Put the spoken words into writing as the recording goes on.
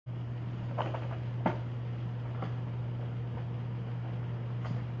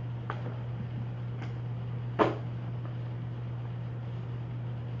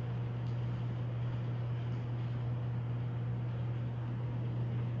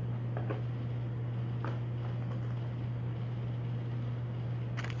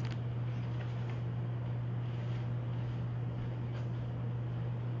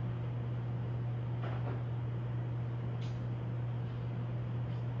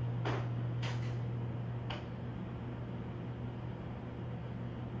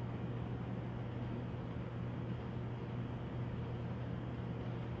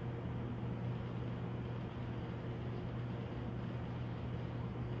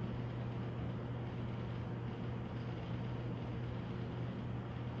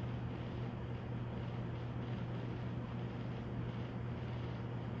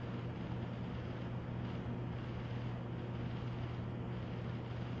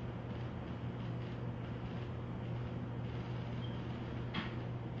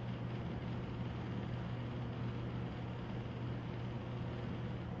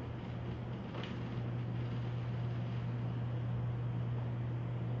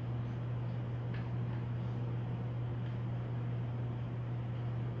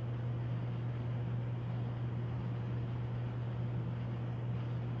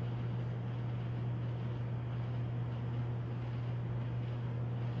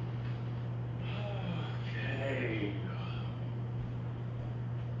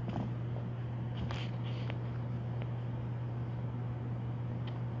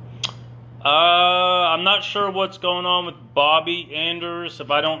I'm not sure what's going on with Bobby Anders. If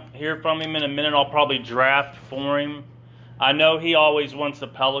I don't hear from him in a minute, I'll probably draft for him. I know he always wants the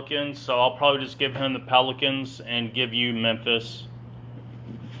Pelicans, so I'll probably just give him the Pelicans and give you Memphis.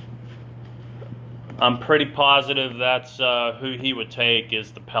 I'm pretty positive that's who he would take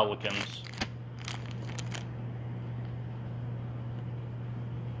is the Pelicans.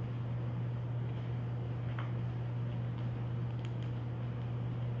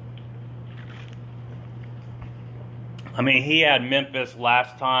 I mean, he had Memphis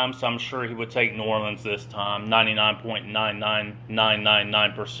last time, so I'm sure he would take New Orleans this time.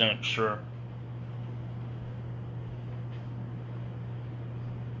 99.99999% sure.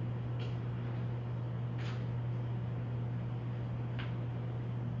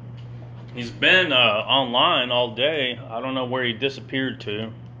 He's been online all day. I don't know where he disappeared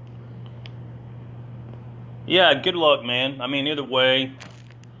to. Yeah, good luck, man. I mean, either way,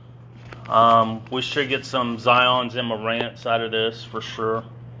 we should get some Zions and Morants out of this for sure.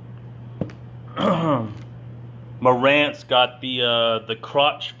 Morant's got the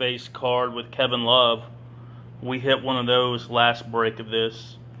crotch face card with Kevin Love. We hit one of those last break of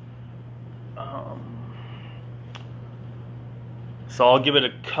this. So I'll give it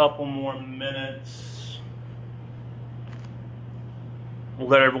a couple more minutes. We'll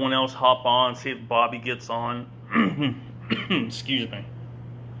let everyone else hop on, see if Bobby gets on. Excuse me.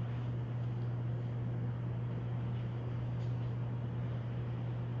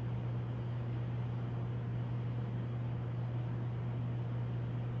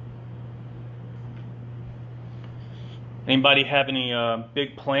 Anybody have any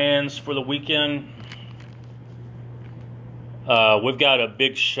big plans for the weekend? We've got a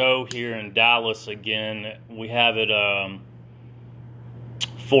big show here in Dallas again. We have it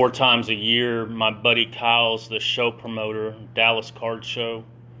 4 times a year. My buddy Kyle's the show promoter, Dallas Card Show.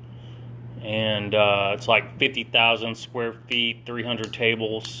 And it's like 50,000 square feet, 300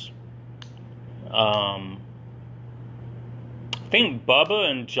 tables. I think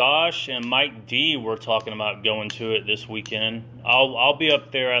Bubba and Josh and Mike D were talking about going to it this weekend. I'll be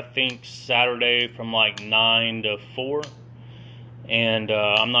up there, I think, Saturday from like 9 to 4. And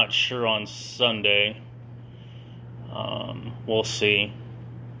I'm not sure on Sunday. We'll see.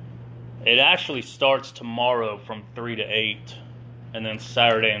 It actually starts tomorrow from 3 to 8. And then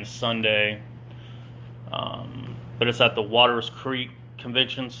Saturday and Sunday. But it's at the Waters Creek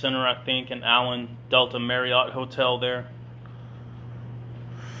Convention Center, I think, in Allen Delta Marriott Hotel there.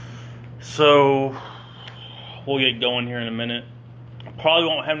 So we'll get going here in a minute. Probably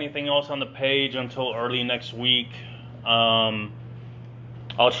won't have anything else on the page until early next week. I'll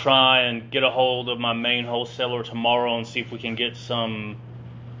try and get a hold of my main wholesaler tomorrow and see if we can get some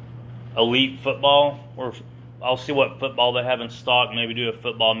elite football, or I'll see what football they have in stock, maybe do a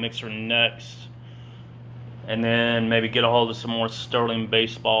football mixer next, and then maybe get a hold of some more Sterling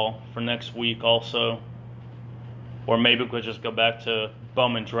baseball for next week also, or maybe we could just go back to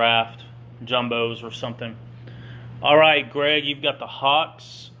Bowman Draft Jumbos or something. All right, Greg, you've got the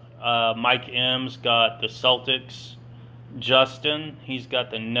Hawks. Mike M's got the Celtics. Justin, he's got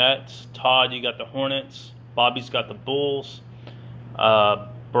the Nets. Todd, you got the Hornets. Bobby's got the Bulls.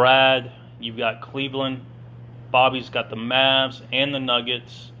 Brad, you've got Cleveland. Bobby's got the Mavs and the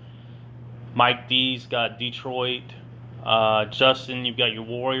Nuggets. Mike D's got Detroit. Justin, you've got your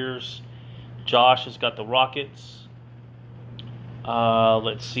Warriors. Josh has got the Rockets.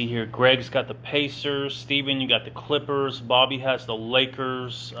 Let's see here. Greg's got the Pacers. Steven, you got the Clippers. Bobby has the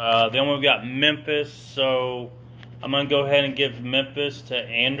Lakers. Then we've got Memphis. So I'm going to go ahead and give Memphis to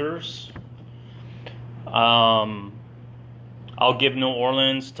Anders. I'll give New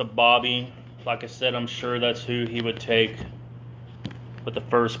Orleans to Bobby. Like I said, I'm sure that's who he would take with the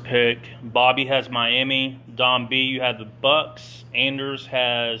first pick. Bobby has Miami. Don B, you have the Bucks. Anders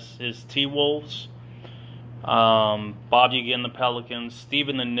has his T-Wolves. Bobby again, the Pelicans.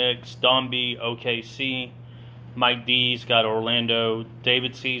 Steven, the Knicks. Don B, OKC. Mike D's got Orlando.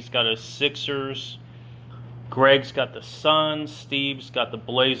 David C's got his Sixers. Greg's got the Suns. Steve's got the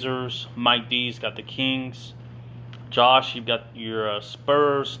Blazers. Mike D's got the Kings. Josh, you've got your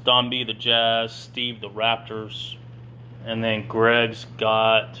Spurs. Don B, the Jazz. Steve, the Raptors. And then Greg's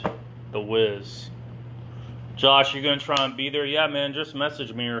got the Wiz. Josh, you're going to try and be there? Yeah, man, just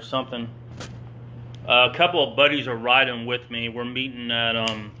message me or something. A couple of buddies are riding with me. We're meeting at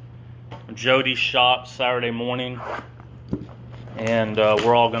Jody's shop Saturday morning. And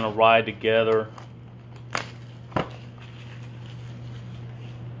we're all going to ride together.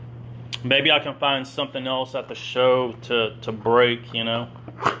 Maybe I can find something else at the show to break, you know.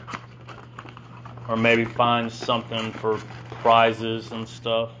 Or maybe find something for prizes and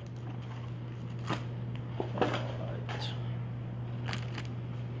stuff.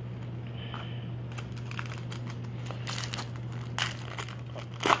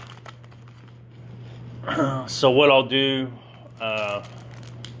 So what I'll do,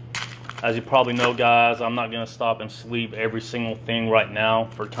 as you probably know, guys, I'm not going to stop and sleeve every single thing right now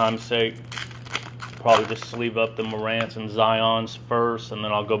for time's sake. Probably just sleeve up the Morants and Zions first, and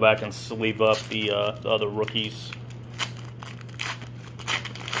then I'll go back and sleeve up the other rookies.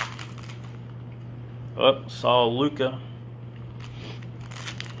 Oh, saw Luka.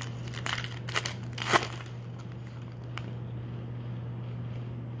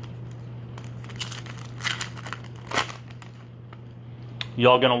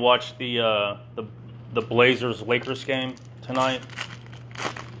 Y'all gonna watch the Blazers Lakers game tonight?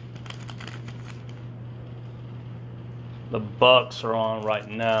 The Bucks are on right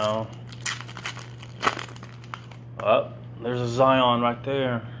now. Oh, there's a Zion right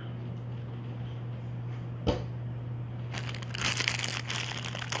there.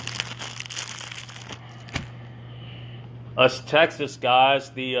 Us Texas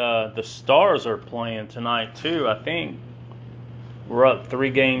guys, the Stars are playing tonight too, I think. We're up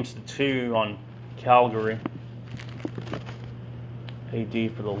 3-2 on Calgary.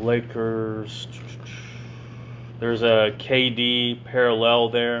 AD for the Lakers. There's a KD parallel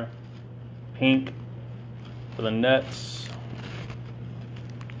there. Pink for the Nets.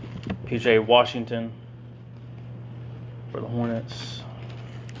 PJ Washington for the Hornets.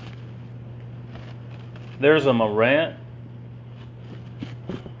 There's a Morant.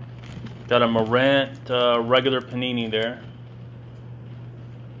 Got a Morant regular Panini there.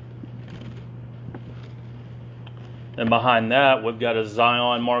 And behind that, we've got a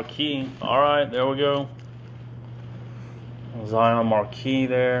Zion marquee. All right, there we go. Zion marquee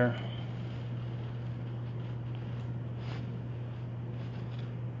there.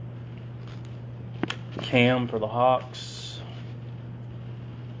 Cam for the Hawks.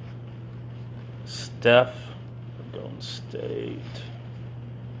 Steph for Golden State.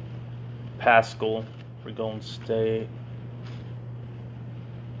 Pascal for Golden State.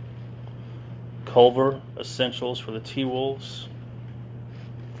 Culver Essentials for the T-Wolves.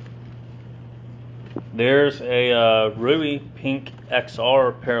 There's a Rui Pink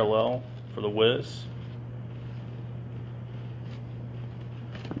XR parallel for the Wiz.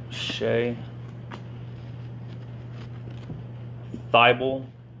 Shea. Thibault.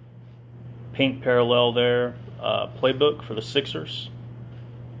 Pink parallel there. Playbook for the Sixers.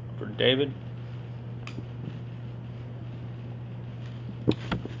 For David.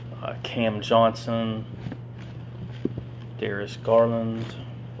 Cam Johnson, Darius Garland.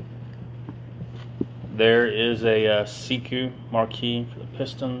 There is a Siku marquee for the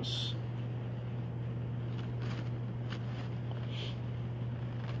Pistons.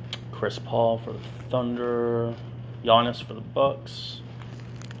 Chris Paul for the Thunder. Giannis for the Bucks.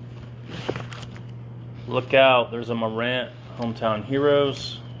 Look out, there's a Morant Hometown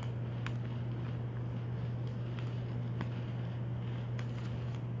Heroes.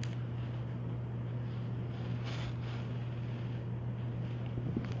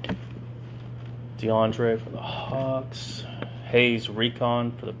 DeAndre for the Hawks. Hayes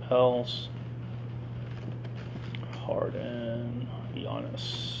Recon for the Pels. Harden.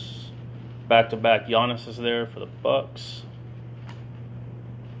 Giannis. Back-to-back Giannis is there for the Bucks.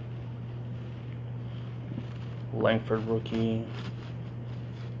 Langford rookie.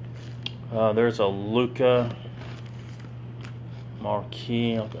 There's a Luka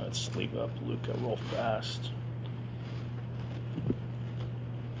marquee. I'll go ahead and sleeve up Luka real fast.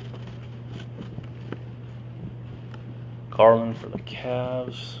 Garland for the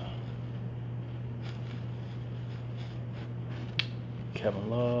Cavs. Kevin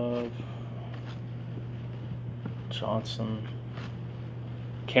Love. Johnson.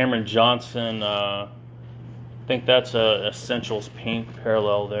 Cameron Johnson. I think that's a Essentials Pink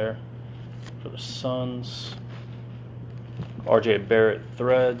parallel there for the Suns. RJ Barrett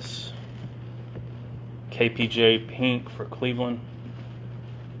Threads. KPJ Pink for Cleveland.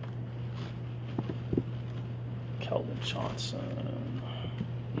 Keldon Johnson.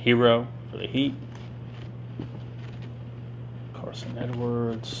 Hero for the Heat. Carson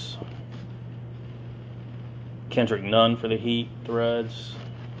Edwards. Kendrick Nunn for the Heat. Threads.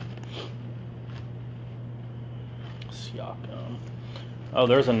 Siakam. Oh,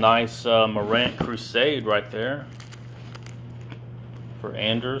 there's a nice Morant Crusade right there for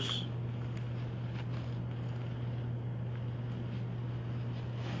Anders.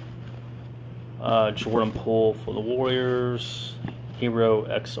 Jordan Poole for the Warriors. Hero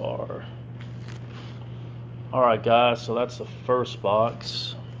XR. Alright guys, so that's the first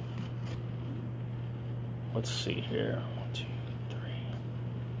box. Let's see here. 1, 2, 3.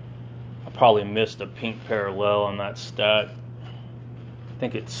 I probably missed a pink parallel on that stack. I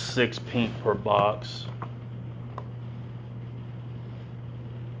think it's 6 pink per box.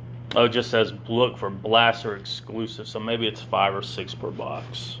 Oh, it just says look for Blaster exclusive, so maybe it's 5 or 6 per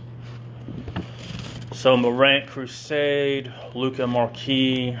box. So Morant Crusade, Luka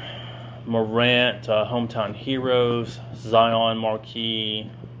Marquis, Morant Hometown Heroes, Zion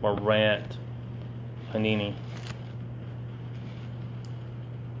Marquis, Morant Panini.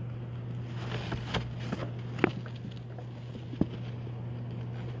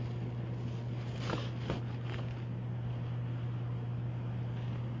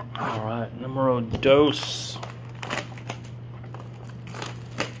 All right, numero dos.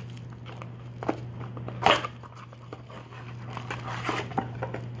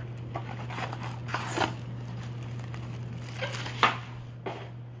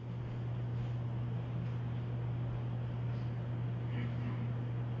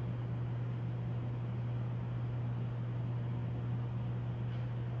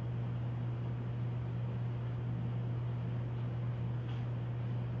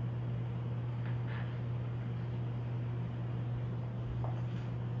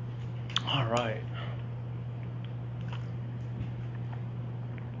 All right.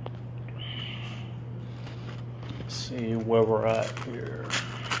 Let's see where we're at here.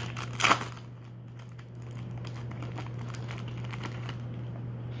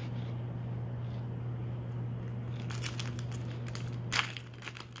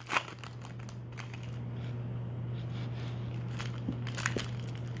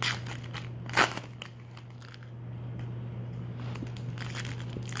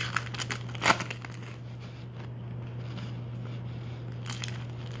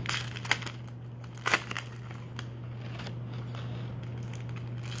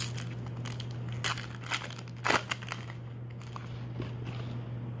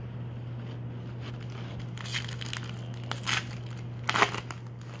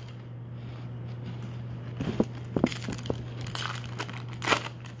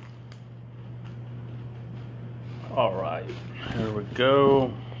 All right, here we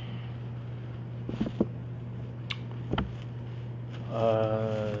go.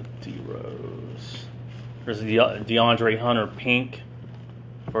 D-Rose. There's DeAndre Hunter pink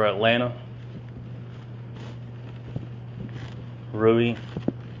for Atlanta. Rui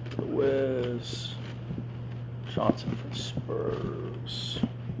for the Wiz. Johnson for Spurs.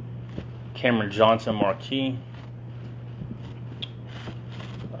 Cameron Johnson Marquis.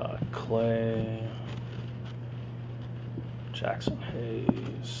 Clay. Jackson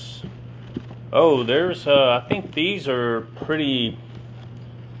Hayes. Oh, there's I think these are pretty.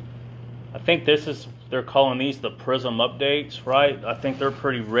 I think they're calling these the Prism updates, right? I think they're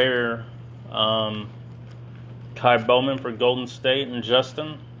pretty rare. Kai Bowman for Golden State and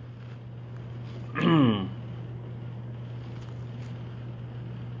Justin.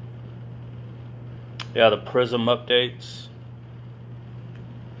 Yeah, the Prism updates.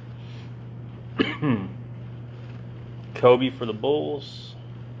 Kobe for the Bulls.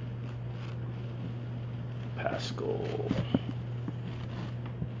 Pascal.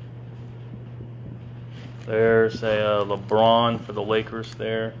 There's a LeBron for the Lakers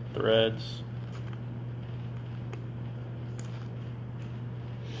there. Threads.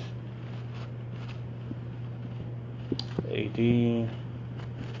 AD.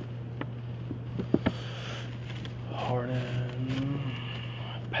 Harden.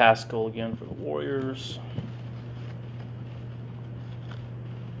 Pascal again for the Warriors.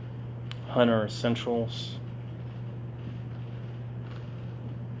 Hunter Essentials.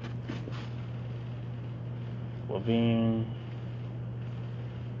 Levine.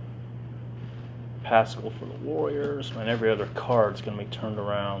 Pascal for the Warriors. Man, every other card's going to be turned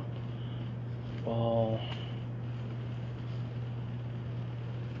around. Ball.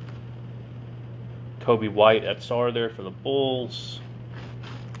 Kobe White XR there for the Bulls.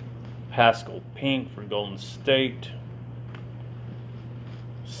 Pascal Pink for Golden State.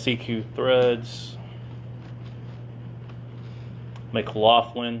 CQ Threads.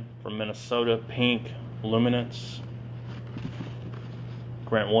 McLaughlin for Minnesota. Pink Luminance.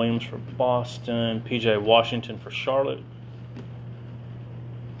 Grant Williams for Boston. PJ Washington for Charlotte.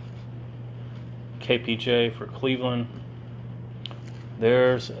 KPJ for Cleveland.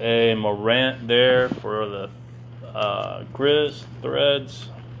 There's a Morant there for the Grizz Threads.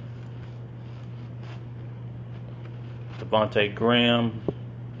 Devontae Graham.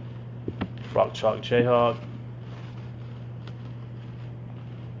 Rock Chalk Jayhawk.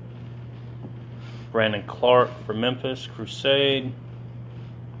 Brandon Clark for Memphis Crusade.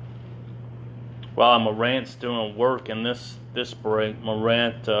 While Morant's doing work in this break,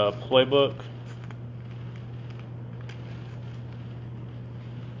 Morant playbook.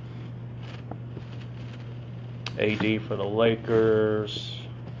 AD for the Lakers.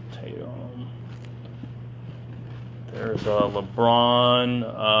 Tatum. There's a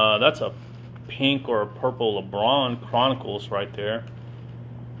LeBron. That's a pink or a purple LeBron Chronicles right there.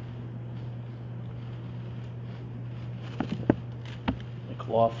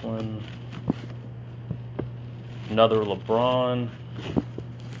 McLaughlin. Another LeBron.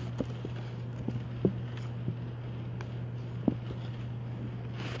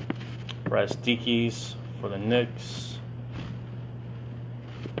 Brazdikis for the Knicks.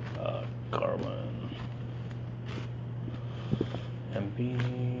 Garland.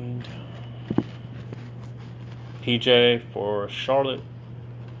 Embiid. PJ for Charlotte.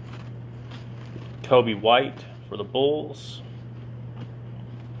 Kobe White for the Bulls.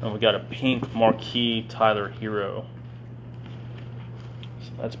 And we got a pink marquee Tyler Hero.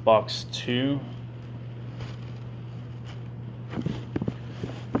 So that's box 2.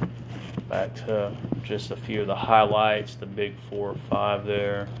 Back to just a few of the highlights, the big 4 or 5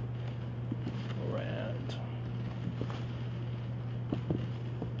 there. Durant.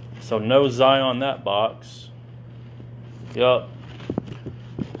 So no Zion on that box. Yup.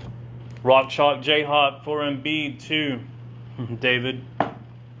 Rock Chalk J-Hop for Embiid too, David.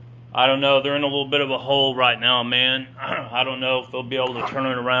 I don't know. They're in a little bit of a hole right now, man. I don't know if they'll be able to turn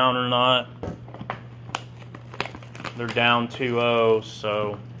it around or not. They're down 2-0,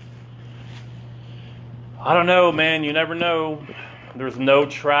 so I don't know, man. You never know. There's no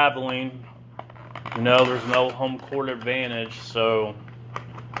traveling. You know, there's no home court advantage, so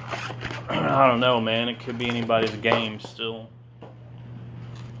I don't know, man. It could be anybody's game still.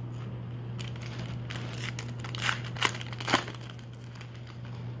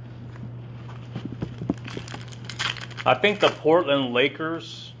 I think the Portland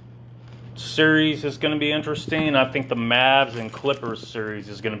Lakers series is going to be interesting. I think the Mavs and Clippers series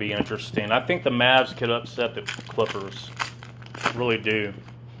is going to be interesting. I think the Mavs could upset the Clippers. I really do.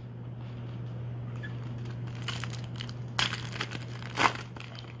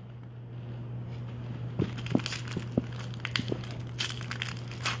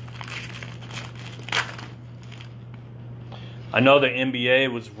 I know the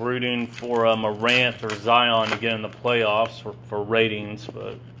NBA was rooting for Morant or Zion to get in the playoffs for ratings,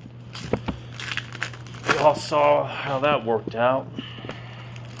 but we all saw how that worked out.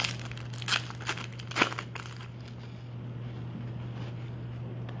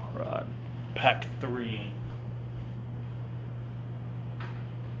 All right, pack 3.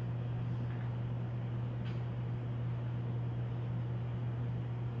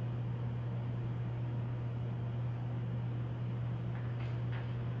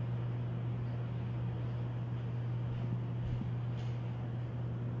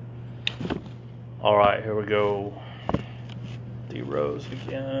 All right, here we go. D Rose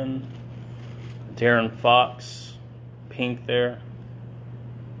again. Darren Fox, pink there.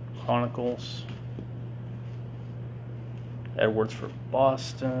 Chronicles. Edwards for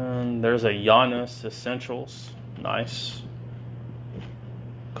Boston. There's a Giannis Essentials. Nice.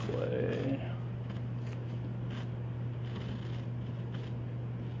 Clay.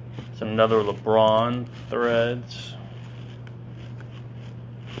 It's another LeBron Threads.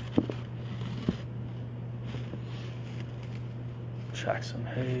 Jackson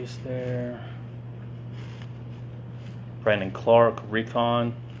Hayes there. Brandon Clark,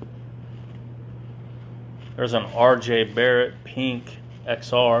 Recon. There's an RJ Barrett pink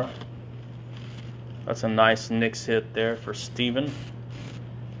XR. That's a nice Knicks hit there for Steven.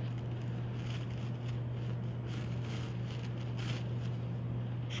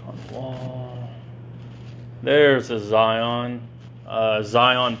 Sean Wall. There's a Zion.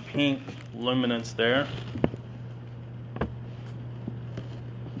 Zion pink luminance there.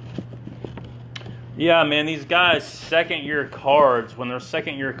 Yeah, man, these guys, second-year cards, when their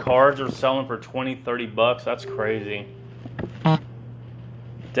second-year cards are selling for $20, $30, that's crazy.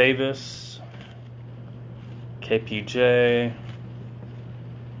 Davis, KPJ,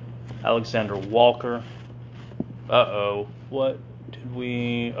 Alexander Walker. Uh-oh, what did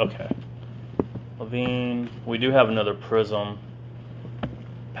we... Okay. Levine. We do have another Prism.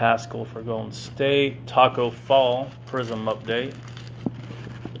 Pascal for Golden State. Taco Fall, Prism update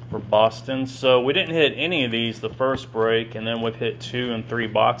for Boston. So we didn't hit any of these the first break, and then we've hit 2 and 3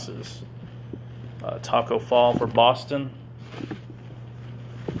 boxes. Taco Fall for Boston.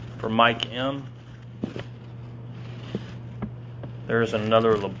 For Mike M. There's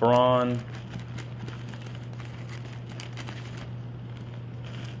another LeBron.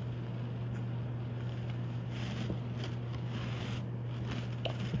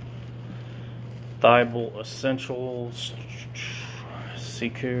 Thibault Essentials.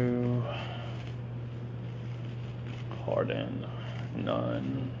 Siku. Harden.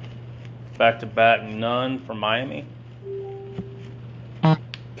 None. Back-to-back none for Miami.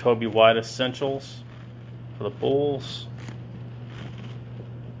 Kobe White Essentials for the Bulls.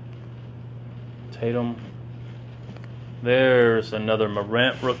 Tatum. There's another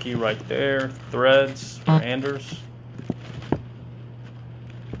Morant rookie right there. Threads for Anders.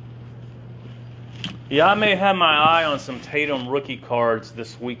 Yeah, I may have my eye on some Tatum rookie cards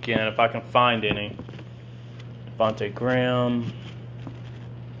this weekend if I can find any. Devontae Graham.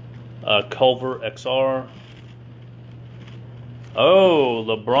 Culver XR. Oh,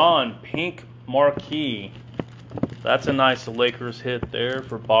 LeBron pink marquee. That's a nice Lakers hit there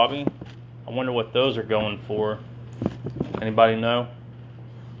for Bobby. I wonder what those are going for. Anybody know?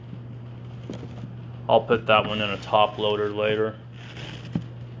 I'll put that one in a top loader later.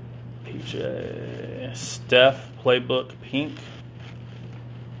 PJ Steph playbook pink.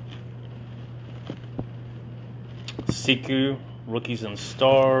 Siku rookies and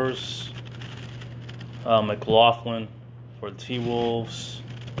stars. McLaughlin for the T-Wolves.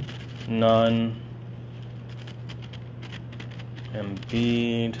 None.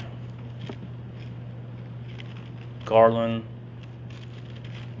 Embiid. Garland.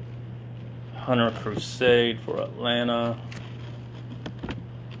 Hunter Crusade for Atlanta.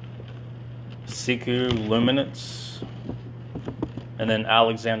 Siku Luminance. And then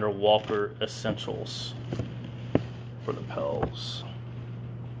Alexander Walker Essentials for the Pels.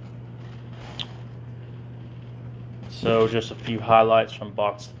 So just a few highlights from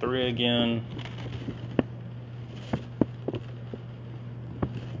box 3 again.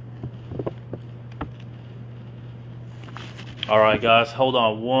 Alright guys, hold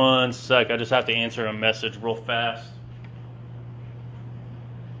on one sec. I just have to answer a message real fast.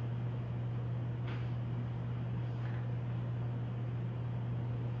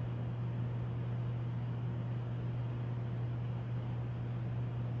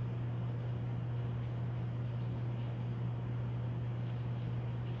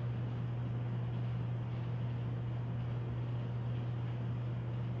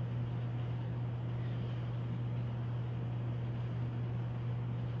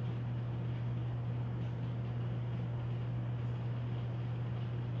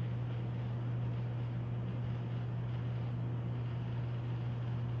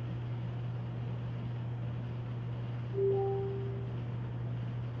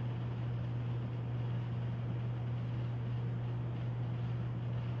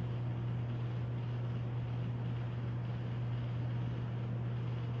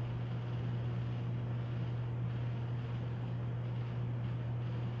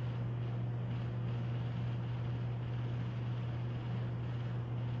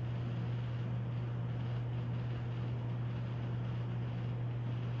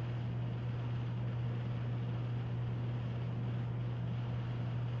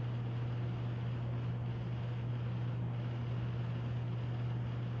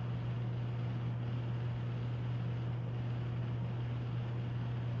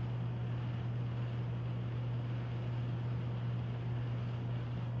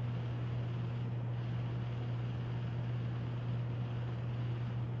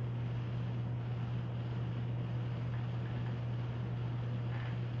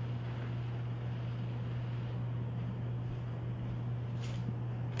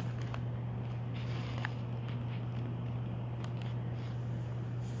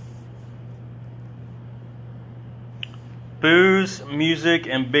 Booze, music,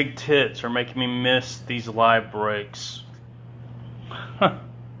 and big tits are making me miss these live breaks.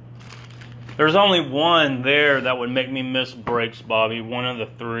 There's only one there that would make me miss breaks, Bobby. One of the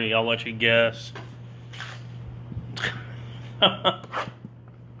three. I'll let you guess.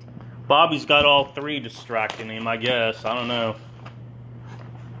 Bobby's got all three distracting him, I guess. I don't know.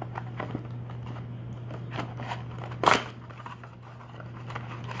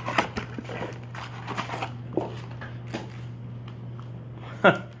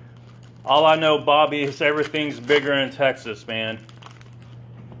 All I know, Bobby, is everything's bigger in Texas, man.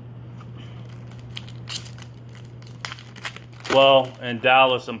 Well, in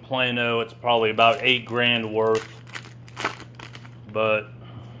Dallas and Plano, it's probably about $8,000 worth. But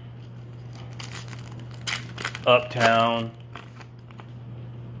Uptown,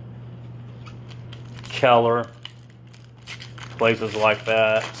 Keller, places like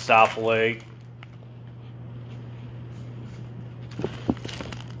that, South Lake.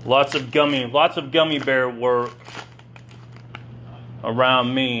 Lots of gummy bear work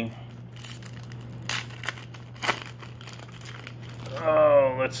around me.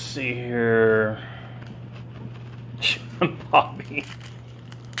 Oh, let's see here. Bobby.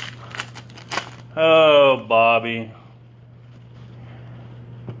 Oh, Bobby.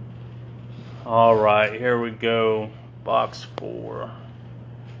 All right, here we go. Box 4.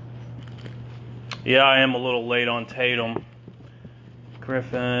 Yeah, I am a little late on Tatum.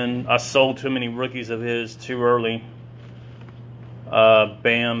 Griffin. I sold too many rookies of his too early.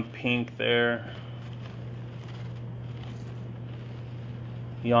 Bam, pink there.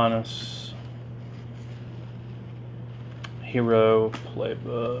 Giannis. Hero,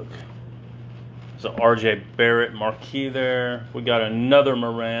 playbook. There's an RJ Barrett marquee there. We got another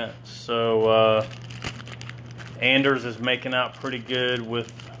Morant. So Anders is making out pretty good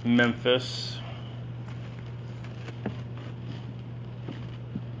with Memphis.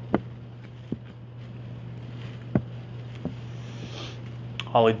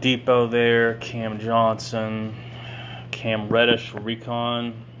 Oladipo there, Cam Johnson, Cam Reddish for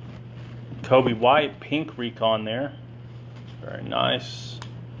Recon, Kobe White, pink Recon there, very nice.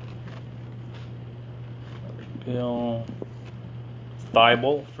 Bill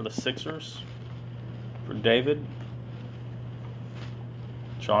Thibault for the Sixers, for David,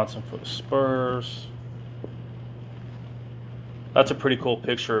 Johnson for the Spurs. That's a pretty cool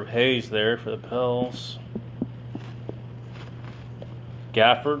picture of Hayes there for the Pels.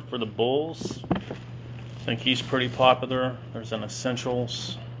 Gafford for the Bulls. I think he's pretty popular. There's an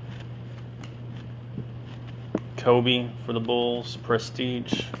Essentials. Kobe for the Bulls.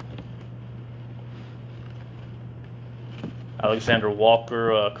 Prestige. Alexander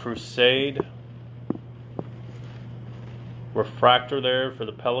Walker, Crusade. Refractor there for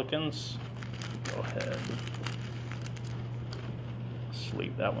the Pelicans. Go ahead. Let's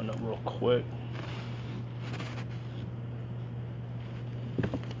leave that one up real quick.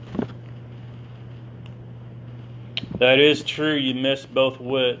 That is true. You missed both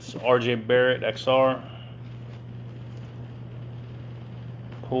widths. RJ Barrett, XR.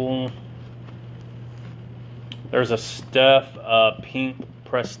 Pool. There's a Steph pink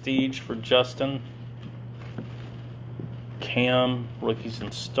Prestige for Justin. Cam, Rookies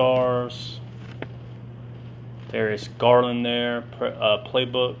and Stars. Darius Garland there,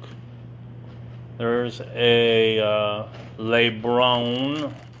 playbook. There's a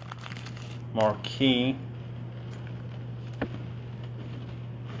LeBron marquee.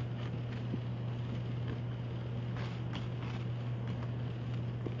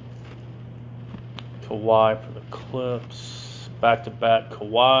 Kawhi for the Clips. Back-to-back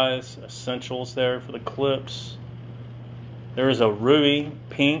Kawhis. Essentials there for the Clips. There is a Rui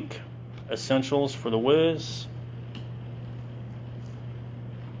pink Essentials for the Wiz.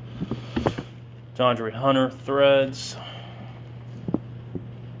 DeAndre Hunter threads.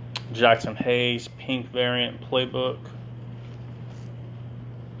 Jackson Hayes pink variant playbook.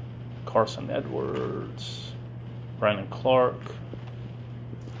 Carson Edwards. Brandon Clark.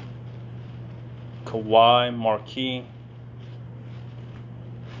 Kawhi marquee.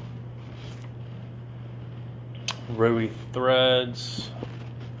 Rui threads.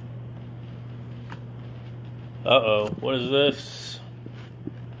 Uh-oh, what is this?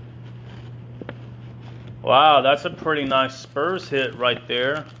 Wow, that's a pretty nice Spurs hit right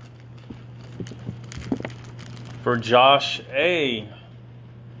there. For Josh A.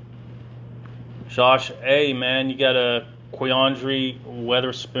 Josh A, man, you got a Quandre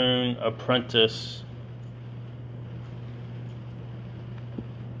Weatherspoon apprentice.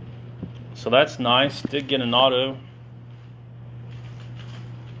 So that's nice. Did get an auto.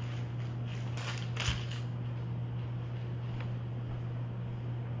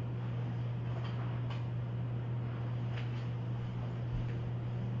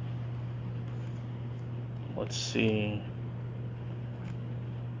 Let's see.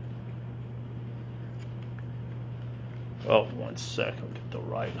 Oh, 1 sec. I'll get the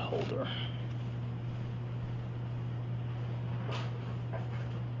right holder.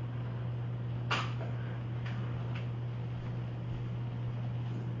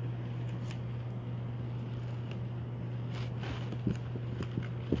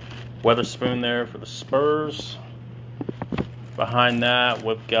 Weatherspoon there for the Spurs. Behind that,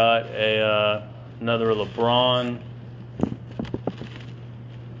 we've got another LeBron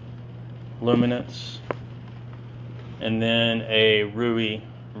Luminance, and then a Rui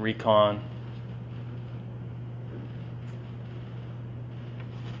Recon.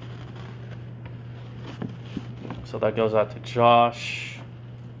 So that goes out to Josh.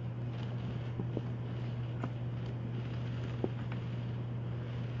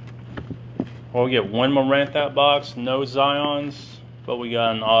 Well, we get one Morant that box, no Zions, but we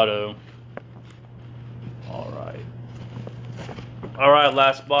got an auto. All right,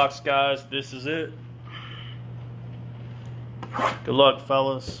 last box, guys. This is it. Good luck,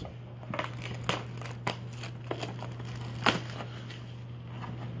 fellas.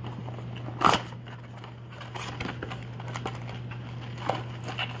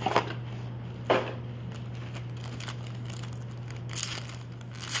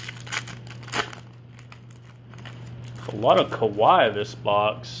 A lot of Kawhi this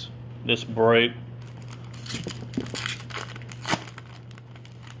box, this break.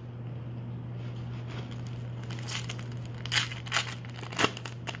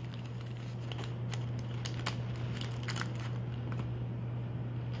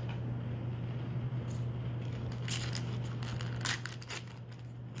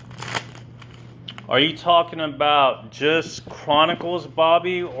 Are you talking about just Chronicles,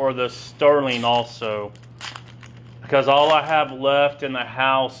 Bobby, or the Sterling also? Because all I have left in the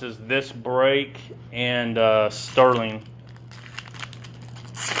house is this break and Sterling.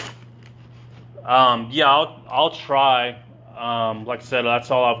 Yeah, I'll try. Like I said,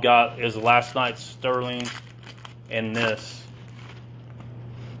 that's all I've got is last night's Sterling and this.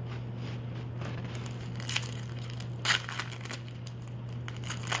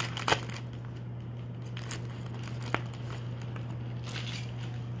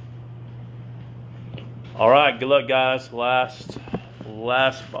 All right, good luck, guys. Last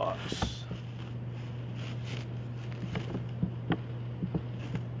box.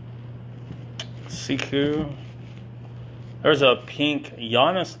 Siku. There's a pink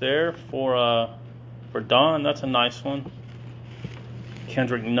Giannis there for Don. That's a nice one.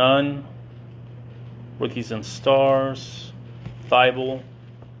 Kendrick Nunn. Rookies and Stars. Thibault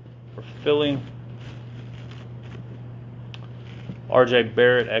for Philly. RJ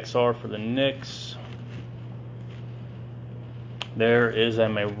Barrett XR for the Knicks. There is a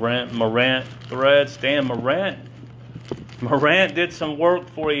Morant Threads. Damn, Morant did some work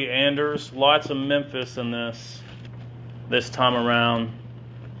for you, Anders. Lots of Memphis in this time around.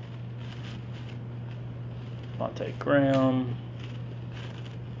 Monte Graham.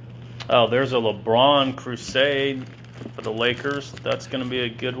 Oh, there's a LeBron Crusade for the Lakers. That's going to be a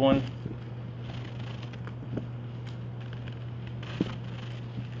good one.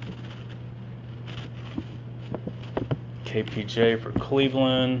 KPJ for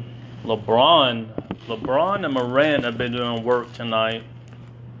Cleveland. LeBron and Morant have been doing work tonight.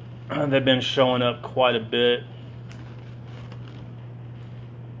 They've been showing up quite a bit.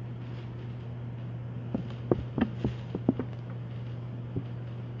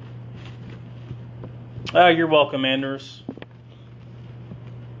 You're welcome, Anders.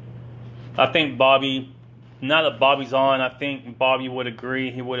 I think Bobby, now that Bobby's on, I think Bobby would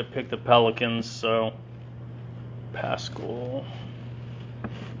agree. He would have picked the Pelicans, so Pascal.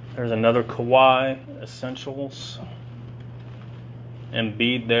 There's another Kawhi Essentials.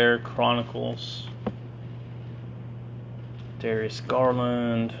 Embiid there, Chronicles. Darius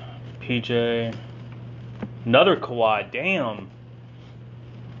Garland, PJ. Another Kawhi, damn.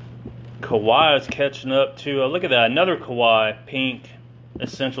 Kawhi is catching up to, look at that, another Kawhi, pink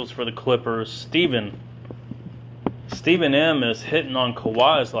Essentials for the Clippers. Steven M is hitting on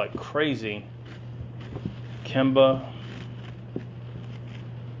Kawhi's like crazy. Kemba,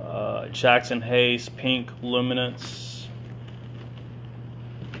 Jackson Hayes, pink luminance.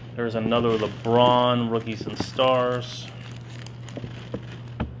 There's another LeBron, Rookies and Stars.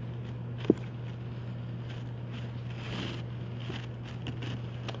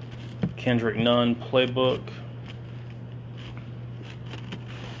 Kendrick Nunn, playbook.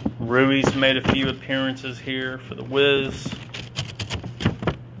 Rui's made a few appearances here for the Wiz.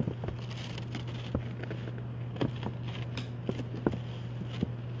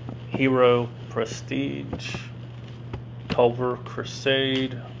 Hero Prestige, Culver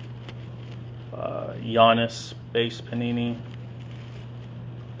Crusade, Giannis base Panini,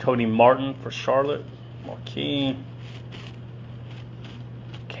 Cody Martin for Charlotte, Marquis,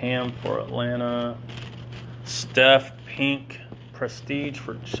 Cam for Atlanta, Steph pink Prestige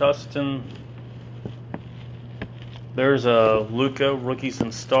for Justin. There's a Luka Rookies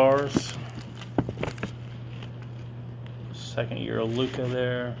and Stars. Second year of Luka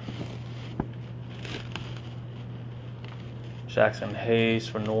there. Jackson Hayes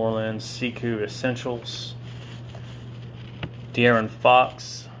for New Orleans. Siku Essentials. De'Aaron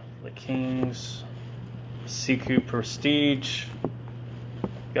Fox for the Kings. Siku Prestige.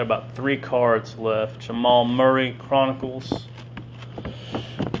 Got about 3 cards left. Jamal Murray Chronicles.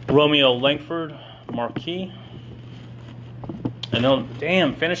 Romeo Langford Marquis. And then,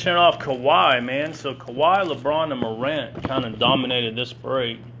 damn, finishing it off Kawhi, man. So Kawhi, LeBron, and Morant kind of dominated this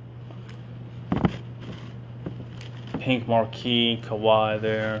break. Pink Marquee, Kawhi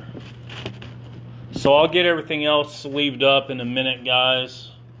there. So I'll get everything else sleeved up in a minute, guys.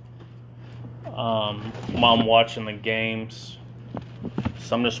 While I'm watching the games.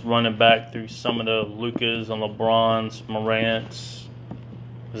 So I'm just running back through some of the Lukas and LeBrons, Morants,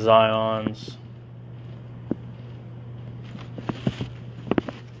 Zions.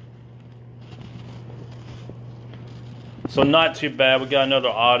 So not too bad. We got another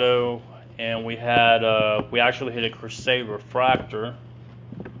auto, and we actually hit a Crusade refractor,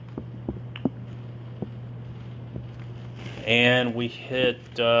 and we hit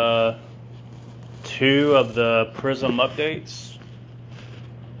 2 of the Prism updates.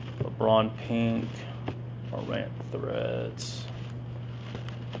 LeBron pink, Morant threads.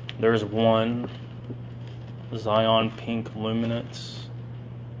 There's 1 Zion pink luminance.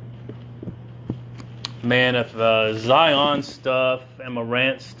 Man, if Zion stuff and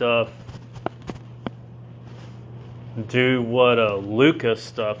Morant stuff do what Luka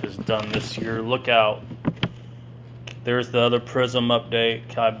stuff has done this year, look out. There's the other Prism update,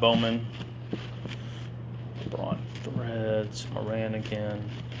 Kai Bowman. LeBron threads, Morant again.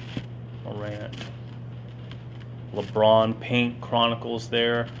 Morant. LeBron pink Chronicles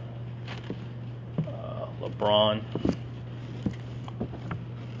there. LeBron.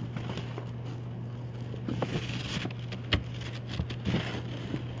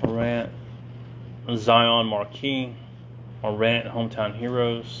 Morant, Zion Marquee, Morant Hometown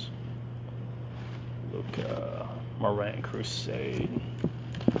Heroes, Luka, Morant Crusade.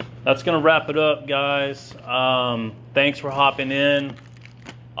 That's going to wrap it up, guys. Thanks for hopping in.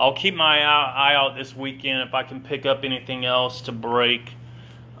 I'll keep my eye out this weekend if I can pick up anything else to break.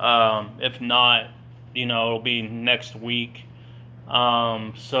 If not, it'll be next week.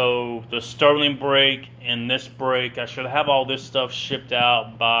 So the Sterling break and this break, I should have all this stuff shipped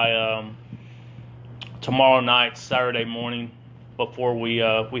out by tomorrow night, Saturday morning, before we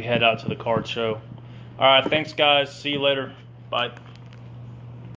head out to the card show. All right, thanks guys. See you later. Bye.